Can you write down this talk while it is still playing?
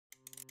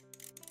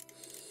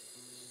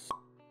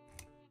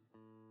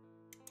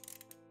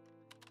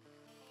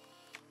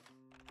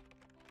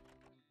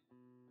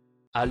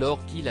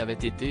Alors qu'il avait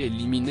été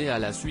éliminé à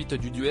la suite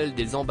du duel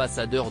des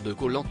ambassadeurs de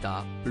Koh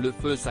Lanta, le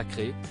feu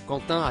sacré,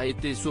 Quentin a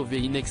été sauvé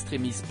in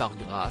extremis par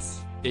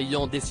Grace,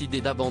 ayant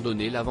décidé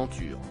d'abandonner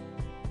l'aventure.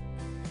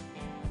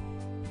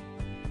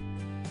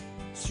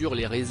 Sur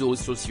les réseaux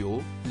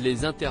sociaux,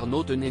 les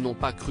internautes n'ont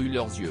pas cru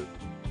leurs yeux.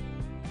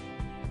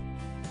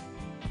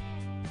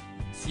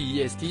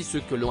 CLh7FdSgLg, ce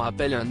que l'on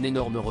appelle un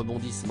énorme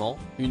rebondissement,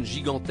 une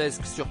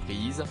gigantesque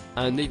surprise,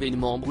 un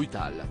événement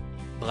brutal.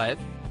 Bref,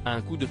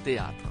 un coup de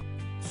théâtre.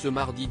 Ce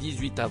mardi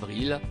 18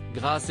 avril,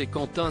 Grace et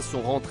Quentin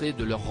sont rentrés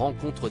de leur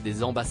rencontre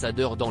des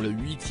ambassadeurs dans le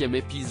 8e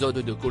épisode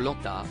de Koh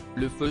Lanta,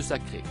 le feu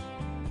sacré.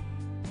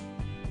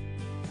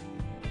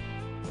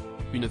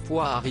 Une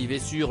fois arrivés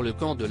sur le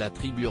camp de la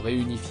tribu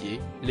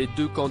réunifiée, les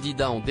deux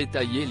candidats ont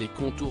détaillé les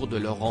contours de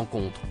leur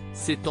rencontre,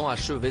 s'étant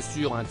achevés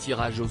sur un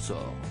tirage au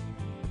sort.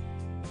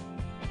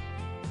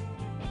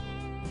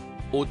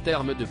 Au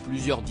terme de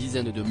plusieurs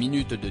dizaines de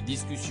minutes de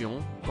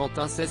discussion,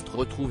 Quentin s'est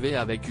retrouvé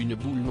avec une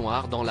boule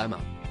noire dans la main.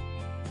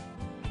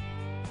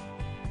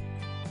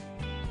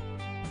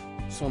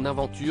 Son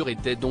aventure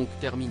était donc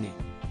terminée.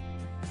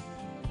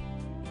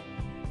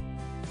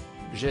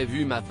 J'ai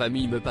vu ma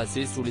famille me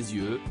passer sous les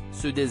yeux,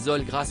 se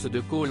désole Grace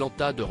de Koh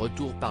Lanta de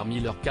retour parmi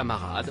leurs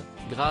camarades.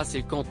 Grace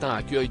et Quentin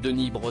accueillent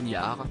Denis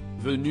Brognard,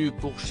 venu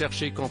pour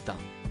chercher Quentin.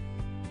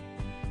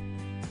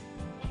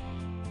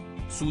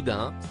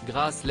 Soudain,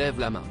 Grace lève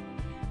la main.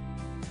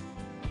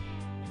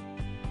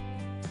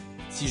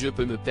 Si je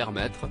peux me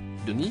permettre,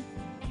 Denis ?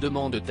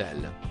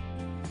 demande-t-elle.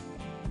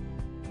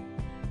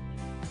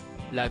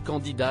 La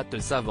candidate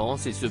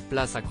s'avance et se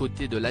place à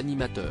côté de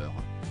l'animateur.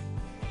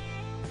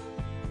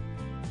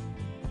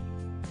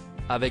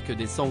 Avec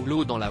des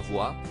sanglots dans la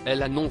voix,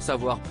 elle annonce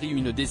avoir pris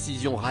une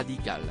décision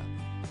radicale.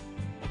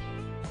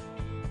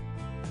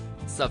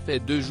 Ça fait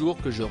 2 jours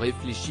que je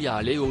réfléchis à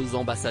aller aux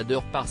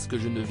ambassadeurs parce que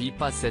je ne vis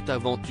pas cette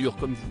aventure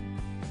comme vous.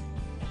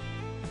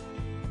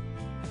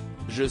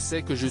 Je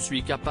sais que je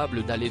suis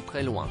capable d'aller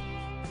très loin.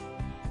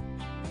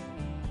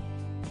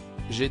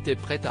 J'étais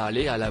prête à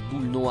aller à la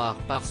boule noire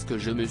parce que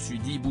je me suis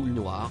dit boule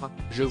noire,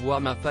 je vois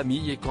ma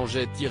famille et quand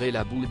j'ai tiré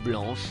la boule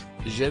blanche,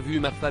 j'ai vu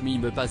ma famille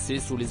me passer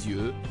sous les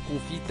yeux,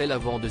 confie-t-elle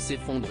avant de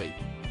s'effondrer.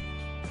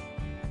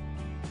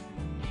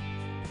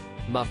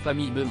 Ma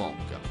famille me manque.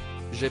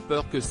 J'ai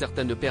peur que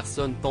certaines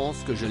personnes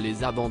pensent que je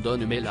les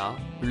abandonne mais là,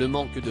 le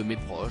manque de mes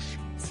proches,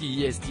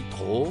 si est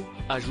trop,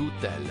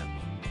 ajoute-t-elle.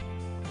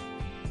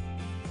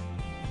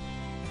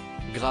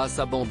 Grace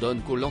abandonne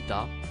Koh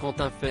Lanta,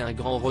 Quentin fait un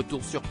grand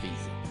retour surprise.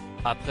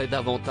 Après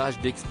davantage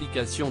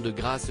d'explications de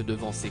Grace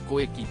devant ses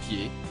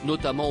coéquipiers,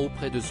 notamment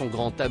auprès de son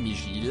grand ami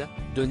Gilles,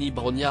 Denis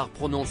Brognard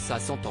prononce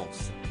sa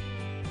sentence.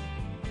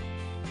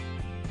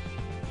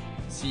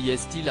 Si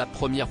est-il la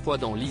première fois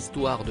dans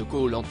l'histoire de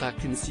Koh Lanta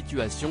qu'une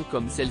situation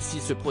comme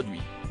celle-ci se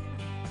produit.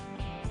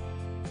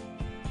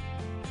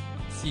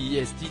 Si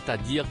est-il à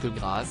dire que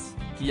Grace,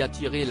 qui a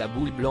tiré la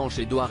boule blanche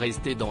et doit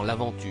rester dans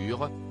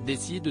l'aventure,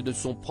 décide de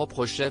son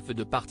propre chef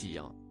de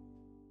partir.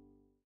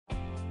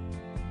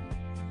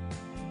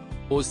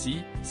 Aussi,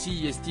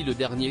 si est-il le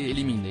dernier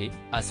éliminé,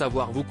 à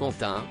savoir vous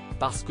Quentin,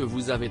 parce que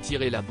vous avez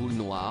tiré la boule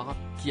noire,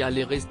 qui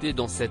allait rester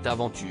dans cette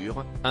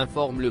aventure,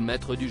 informe le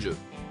maître du jeu.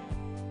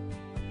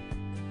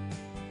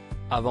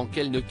 Avant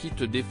qu'elle ne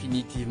quitte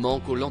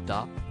définitivement Koh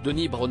Lanta,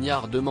 Denis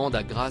Brognard demande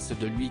à Grace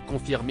de lui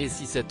confirmer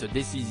si cette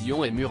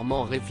décision est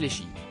mûrement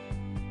réfléchie.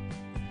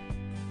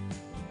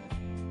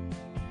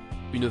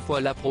 Une fois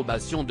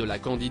l'approbation de la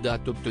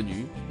candidate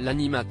obtenue,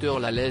 l'animateur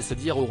la laisse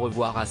dire au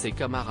revoir à ses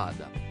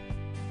camarades.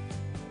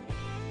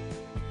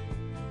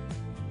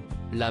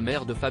 La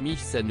mère de famille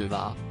s'en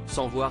va,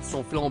 sans voir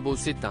son flambeau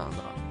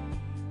s'éteindre.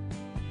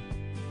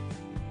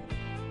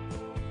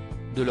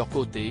 De leur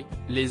côté,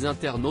 les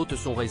internautes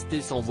sont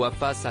restés sans voix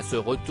face à ce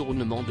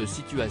retournement de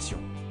situation.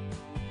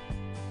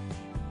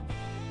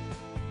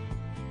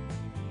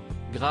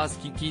 Grace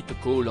qui quitte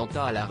Koh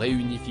Lanta à la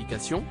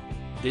réunification ?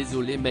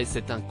 Désolé mais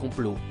c'est un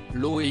complot.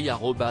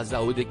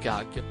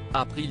 Loei@aodcac,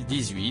 avril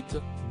 18,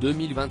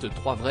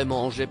 2023.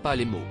 Vraiment j'ai pas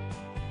les mots.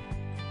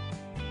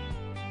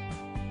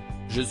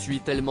 Je suis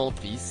tellement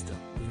triste,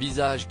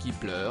 visage qui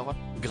pleure,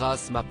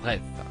 Grace ma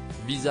préf,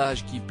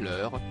 visage qui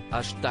pleure,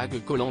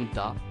 #Koh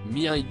Lanta,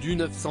 miaidu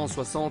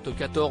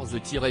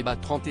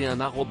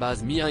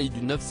 974-31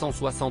 miaidu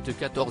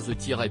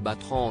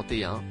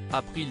 974-31,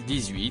 avril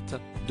 18,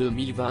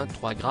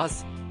 2023.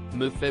 Grace,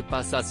 me fais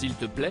pas ça s'il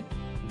te plaît.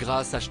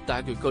 Grace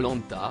 #Koh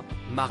Lanta,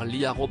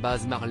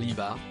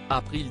 Marly@Marliva,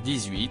 avril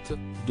 18,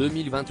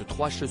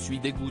 2023. Je suis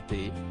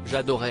dégoûté,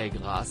 j'adorais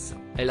Grace,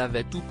 elle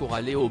avait tout pour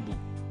aller au bout.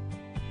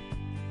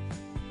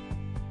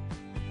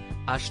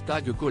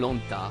 #Koh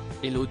Lanta,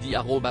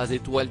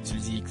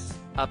 Elodie@étoiles-x,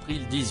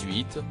 avril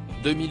 18,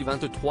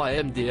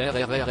 2023.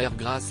 MDRRRR.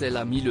 Grace elle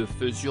a mis le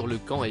feu sur le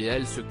camp et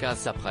elle se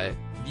casse après,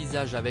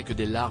 visage avec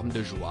des larmes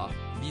de joie,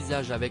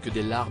 visage avec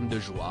des larmes de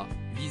joie,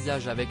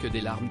 visage avec des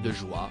larmes de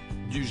joie,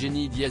 du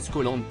génie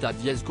Koh Lanta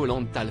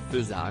le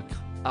feu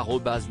sacre,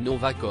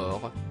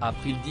 @Novacor,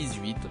 avril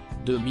 18,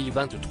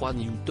 2023.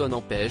 Newton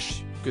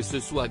empêche, que ce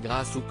soit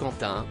grâce au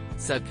Quentin,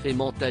 sacrée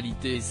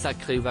mentalité et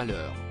sacrée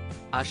valeur.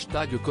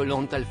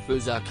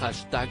 #Kolantalfeuzac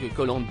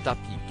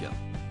 #Kolantapic.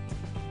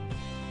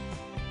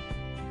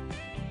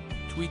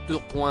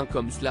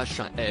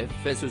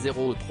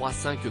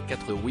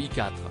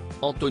 Twitter.com/1fs0354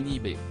 Anthony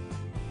B.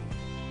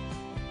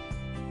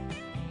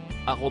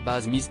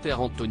 Mister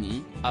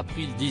Anthony,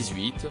 avril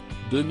 18,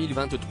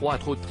 2023.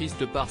 Trop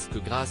triste parce que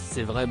Grâce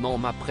c'est vraiment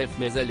ma préf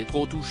mais elle est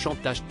trop touchante.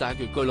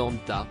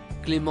 #Kolanta,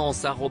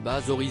 Clémence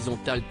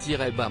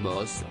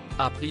 @horizontal-bamos,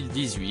 avril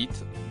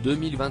 18,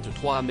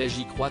 2023. Mais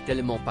j'y crois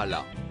tellement pas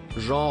là.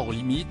 Genre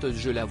limite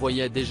je la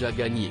voyais déjà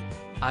gagner.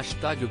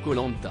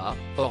 #Kolanta,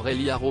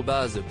 Aurélie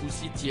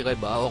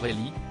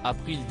 @Poussy-Aurélie,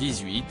 avril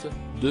 18,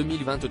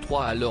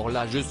 2023. Alors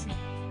là je suis.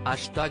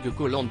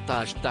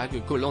 #Kolanta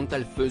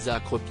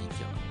 #Kolantalfeuzac.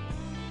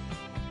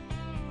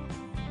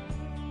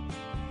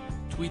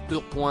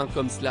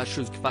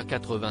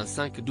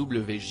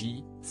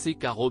 Twitter.com/skfa85wj,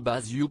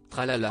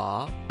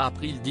 ck@youptralala,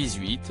 avril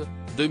 18,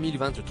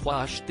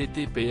 2023.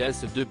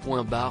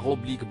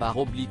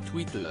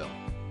 https://Twitter.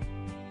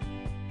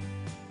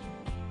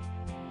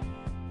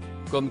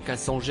 Comme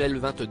Cassangel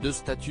 22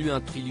 statut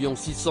 1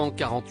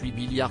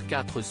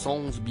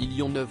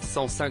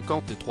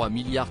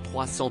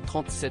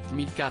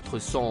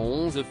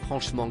 648,411,953,337,411.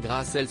 Franchement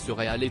Grâce elle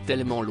serait allée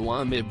tellement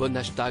loin mais bon.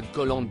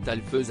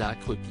 #Kolantalfeuzac.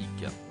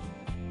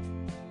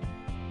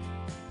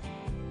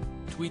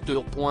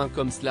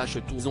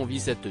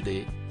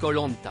 Twitter.com/touzonvi7d,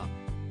 Kolanta.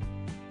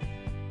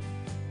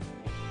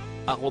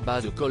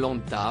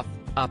 @Kolanta,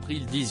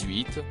 avril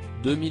 18,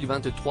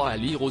 2023. À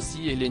lire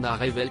aussi Elena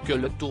révèle que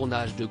le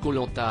tournage de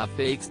Kolanta a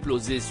fait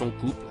exploser son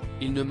couple,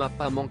 il ne m'a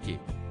pas manqué.